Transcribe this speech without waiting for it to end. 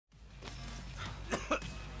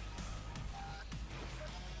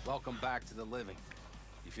Welcome back to the living.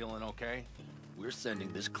 You feeling okay? We're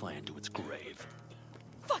sending this clan to its grave.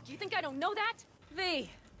 Fuck, you think I don't know that? V,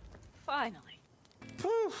 finally.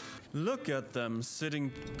 Whew. Look at them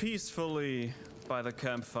sitting peacefully by the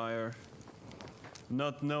campfire,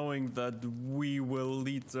 not knowing that we will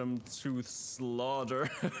lead them to slaughter,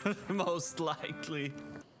 most likely.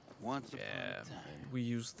 Once upon a time. We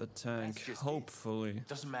use the tank, hopefully.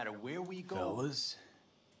 Doesn't matter where we go. Fellas,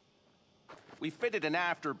 We fitted an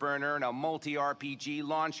afterburner and a multi-RPG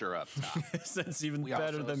launcher up top. That's even We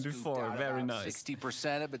better also than scooped before. out Very about nice.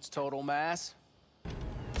 60% of its total mass.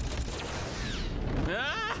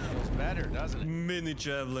 Ah! Feels better, doesn't it? Mini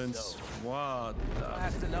javelins. What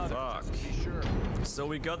Blast the another, fuck? just to be sure. So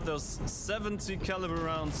we got those 70 caliber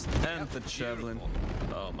rounds and the javelin.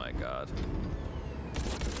 Oh my god.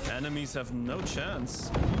 Enemies have no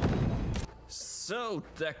chance. So,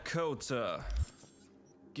 Dakota,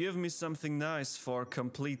 give me something nice for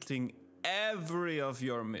completing every of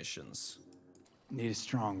your missions. Need a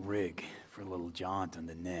strong rig for a little jaunt on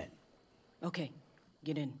the net. Okay,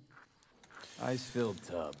 get in. Ice-filled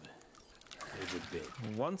tub. There's a bit.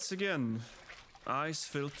 Once again,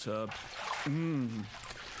 ice-filled tub.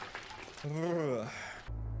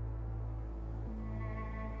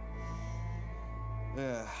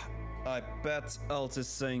 I bet Alt is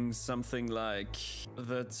saying something like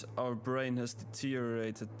that our brain has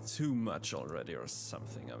deteriorated too much already or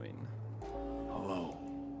something, I mean. Hello,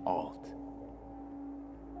 Alt.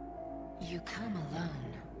 You come alone.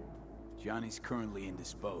 Johnny's currently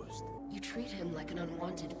indisposed. You treat him like an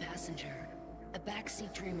unwanted passenger, a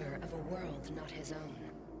backseat dreamer of a world not his own.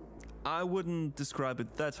 I wouldn't describe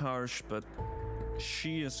it that harsh, but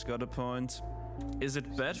she has got a point. Is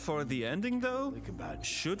it bad for the ending, though? Think about it.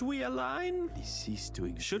 Should we align? He ceased to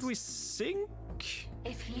exist. Should we sync?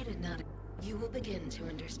 If he did not, you will begin to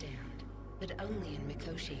understand, but only in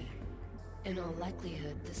Mikoshi. In all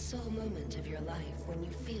likelihood, the sole moment of your life when you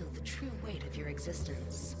feel the true weight of your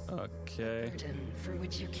existence. Okay. Burden for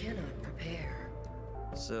which you cannot prepare.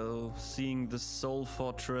 So, seeing the Soul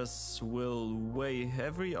Fortress will weigh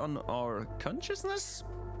heavy on our consciousness?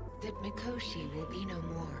 That Mikoshi will be no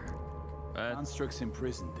more. Constructs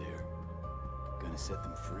imprisoned there. Gonna set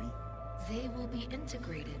them free? They will be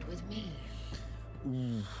integrated with me.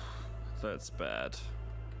 Ooh, that's bad.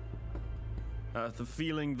 I have the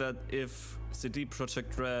feeling that if CD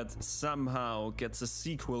Projekt Red somehow gets a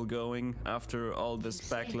sequel going after all this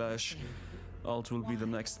backlash, Alt will be the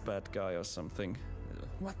next bad guy or something.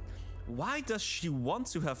 What? Why does she want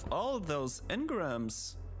to have all those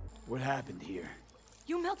engrams? What happened here?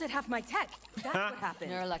 You melted half my tech. That's what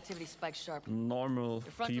happened. Neural activity spiked sharp. Normal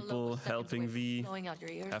Your frontal lobe people was seconds helping away from V blowing out your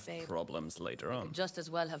ears, have babe. problems later on. Could just as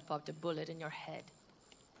well have popped a bullet in your head.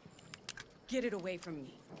 Get it away from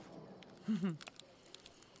me.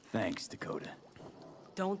 Thanks, Dakota.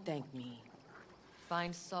 Don't thank me.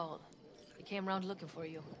 Find Saul. He came around looking for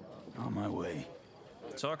you. On my way.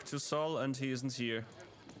 Talk to Saul and he isn't here.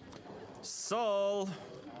 Saul!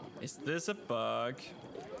 Is this a bug?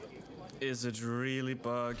 Is it really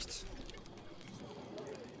bugged?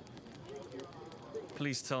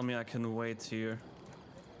 Please tell me I can wait here.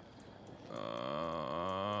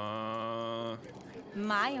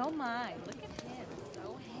 My oh my, look at him,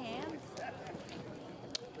 so handsome.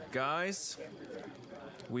 Guys,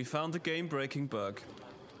 we found a game-breaking bug.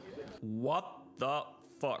 What the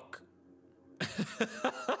fuck?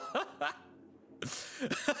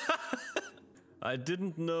 I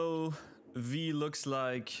didn't know V looks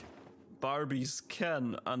like Barbie's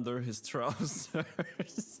Ken under his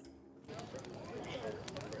trousers.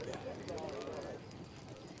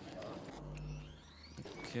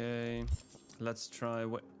 Okay, let's try.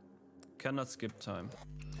 Cannot skip time.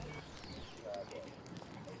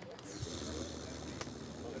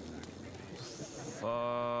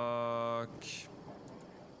 Fuck.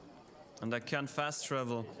 And I can't fast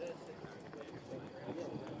travel.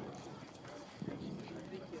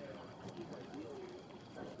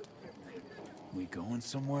 We going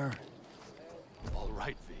somewhere? All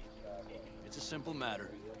right, V. It's a simple matter.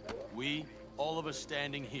 We, all of us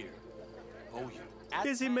standing here, owe you.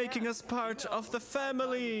 Is he making us part of the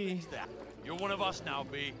family? You're one of us now,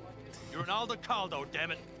 V. You're an Aldecaldo,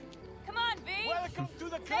 damn it. Come on, V. Welcome to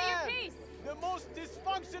the Say clan! your piece. The most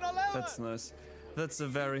dysfunctional ever! That's nice. That's a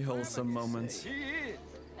very wholesome moment. He is!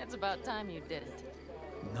 It's about time you did it.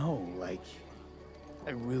 No, like...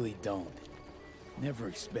 I really don't. Never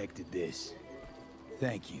expected this.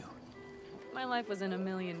 Thank you. My life was in a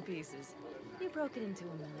million pieces. You broke it into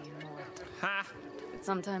a million more. Ha! But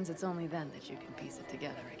sometimes it's only then that you can piece it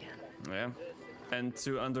together again. Yeah. and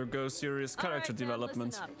to undergo serious character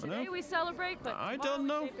development. Listen up. You know? Today we celebrate, but I tomorrow's don't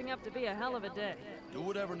know. shaping up to be a hell of a day. Do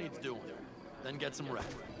whatever needs doing, then get some rest.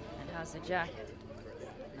 And how's the jacket?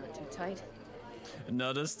 Not too tight?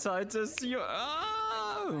 Not as tight as you.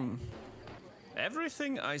 Oh!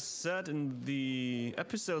 Everything I said in the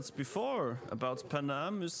episodes before about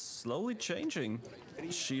Panam is slowly changing.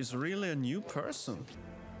 She's really a new person.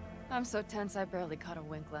 I'm so tense I barely caught a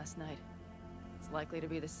wink last night. It's likely to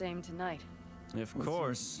be the same tonight. Of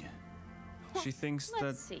course. She thinks that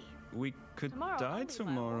Let's see. we could Tomorrow, die I'll lead my whole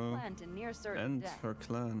tomorrow. clan to near certain And death. her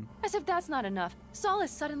clan. As if that's not enough, Saul is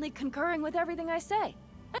suddenly concurring with everything I say.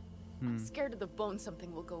 I'm scared to the bone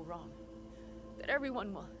something will go wrong. That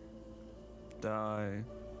everyone will... Die.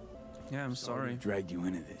 Yeah, I'm sorry. I dragged you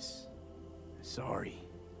into this. Sorry.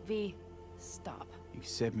 V, stop. You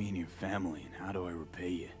set me in your family, and how do I repay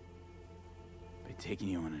you? By taking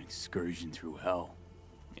you on an excursion through hell.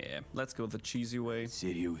 Yeah, let's go the cheesy way.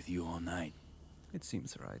 Sit here with you all night. It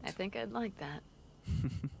seems right. I think I'd like that.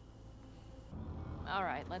 All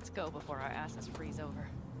right, let's go before our asses freeze over.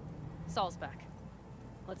 Saul's back.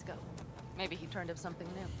 Let's go. Maybe he turned up something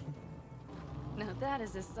new. Now that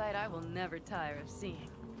is a sight I will never tire of seeing.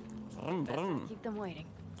 Vroom, Best vroom. not keep them waiting.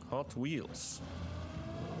 Hot Wheels.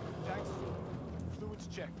 Thanks. Fluids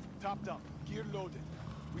checked. Topped up. Gear loaded.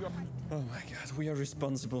 We are... Oh my god, we are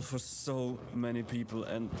responsible for so many people,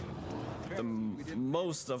 and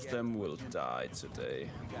most of them will die today.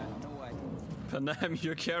 Panam,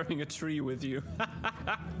 you're carrying a tree with you.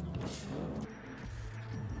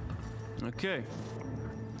 Okay.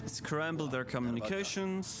 Scramble their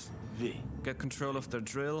communications. V, Get control of their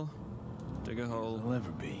drill. Dig a hole. I'll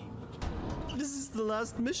ever be. This is the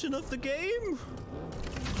last mission of the game?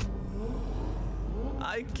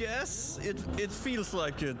 I guess it feels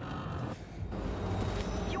like it.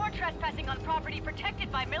 You are trespassing on property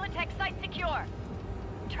protected by Militech Site Secure.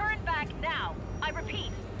 Turn back now. I repeat,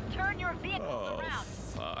 turn your vehicles Oh, around.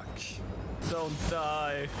 fuck. Don't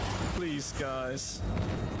die. Please, guys.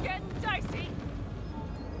 Getting dicey.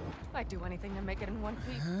 I'd do anything to make it in one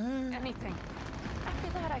piece. Anything. After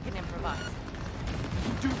that, I can improvise.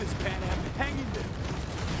 You do this, Panam. Hang in there.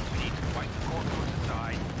 We need to fight the corridors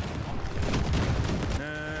inside.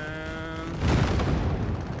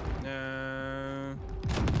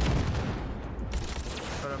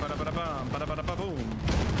 Ba-da-ba-da-ba-da-bam,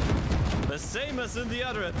 the same as in the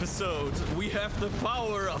other episode, we have the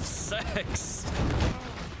power of sex.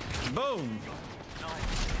 Boom.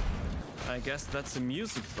 I guess that's a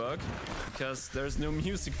music bug, because there's no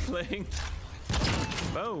music playing.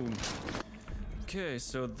 Boom. Okay,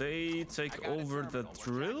 so they take over the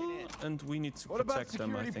drill, and we need to What about protect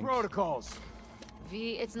them, I security think. protocols?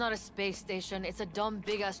 V, it's not a space station. It's a dumb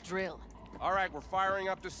big-ass drill. All right, we're firing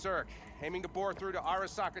up the circ. Aiming to bore through to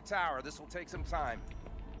Arasaka Tower. This will take some time.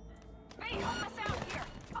 Hey, help us out here!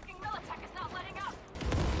 Fucking Militech is not letting up!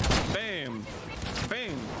 Bam!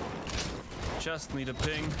 Bang! Just need a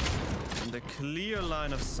ping and a clear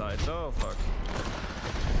line of sight. Oh, fuck.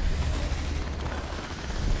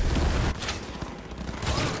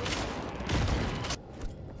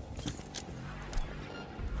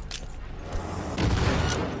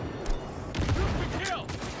 Kill!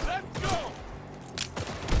 Let's go!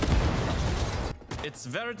 It's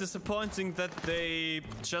very disappointing that they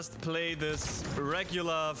just play this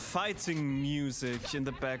regular fighting music in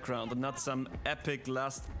the background and not some epic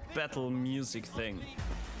last battle music thing.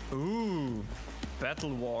 Ooh,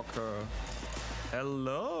 Battle Walker.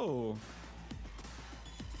 Hello.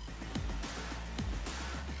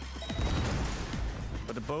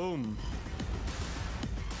 Bada boom.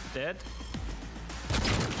 Dead.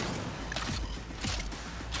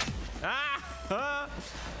 Ah!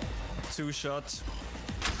 Two shot.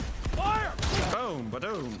 Fire! Boom,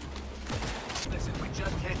 ba-doom. Listen, we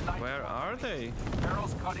just hit night. Where are they?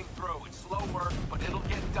 Barrel's cutting through. It's slow work, but it'll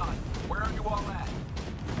get done. Where are you all at?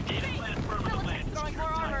 Militech's throwing more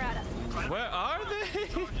armor at us. Where are they?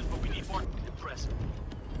 But we need more. Impressive.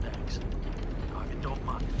 Thanks. If you don't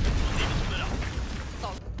mind.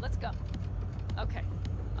 Saul, let's go. Okay,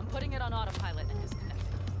 I'm putting it on autopilot and disconnecting.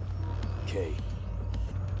 Okay.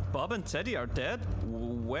 Bob and Teddy are dead?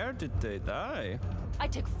 Where did they die? I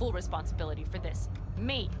take full responsibility for this.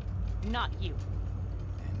 Me, not you.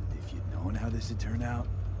 And if you'd known how this would turn out,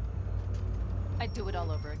 I'd do it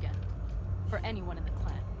all over again. For anyone in the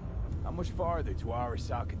clan. how much farther to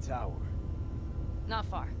Arasaka Tower? Not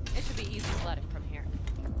far. It should be easy sledding from here.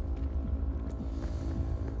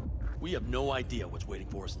 We have no idea what's waiting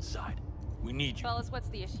for us inside. We need you. Fellas, what's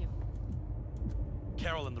the issue?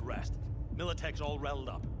 Carol and the rest. Militech's all rattled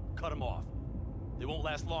up. Cut them off. They won't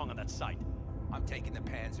last long on that site. I'm taking the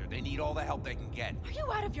Panzer. They need all the help they can get. Are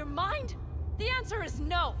you out of your mind? The answer is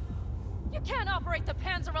no. You can't operate the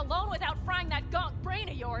Panzer alone without frying that gaunt brain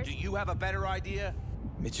of yours. Do you have a better idea?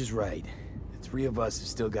 Mitch is right. The three of us have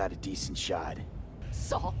still got a decent shot.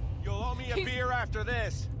 Saul. You'll owe me a beer after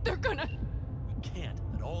this. They're gonna... We can't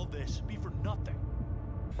let all this be for nothing.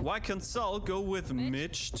 Why can't Saul go with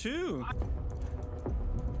Mitch too?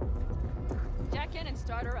 Jack in and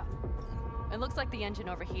start her up. It looks like the engine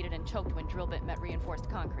overheated and choked when drill bit met reinforced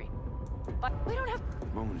concrete. But we don't have...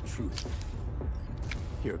 Moment of truth.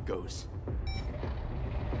 Here it goes.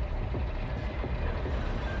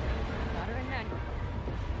 Got her in manual.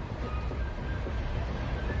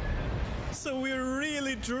 So we're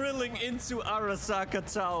really drilling into Arasaka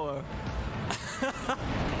Tower.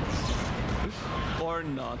 Or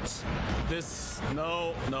not. This...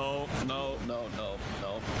 No.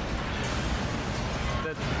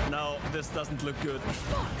 No, this doesn't look good.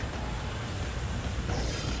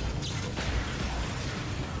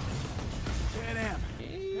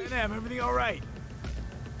 Panam, everything all right?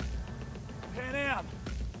 Panam,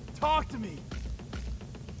 talk to me.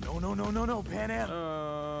 No,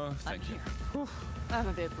 Panam. Thank you. Here. I'm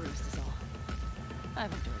a bit bruised is all.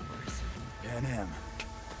 I've endured worse. Panam.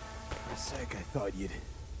 For a sec, I thought you'd...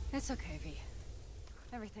 It's okay, V.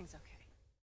 Everything's okay.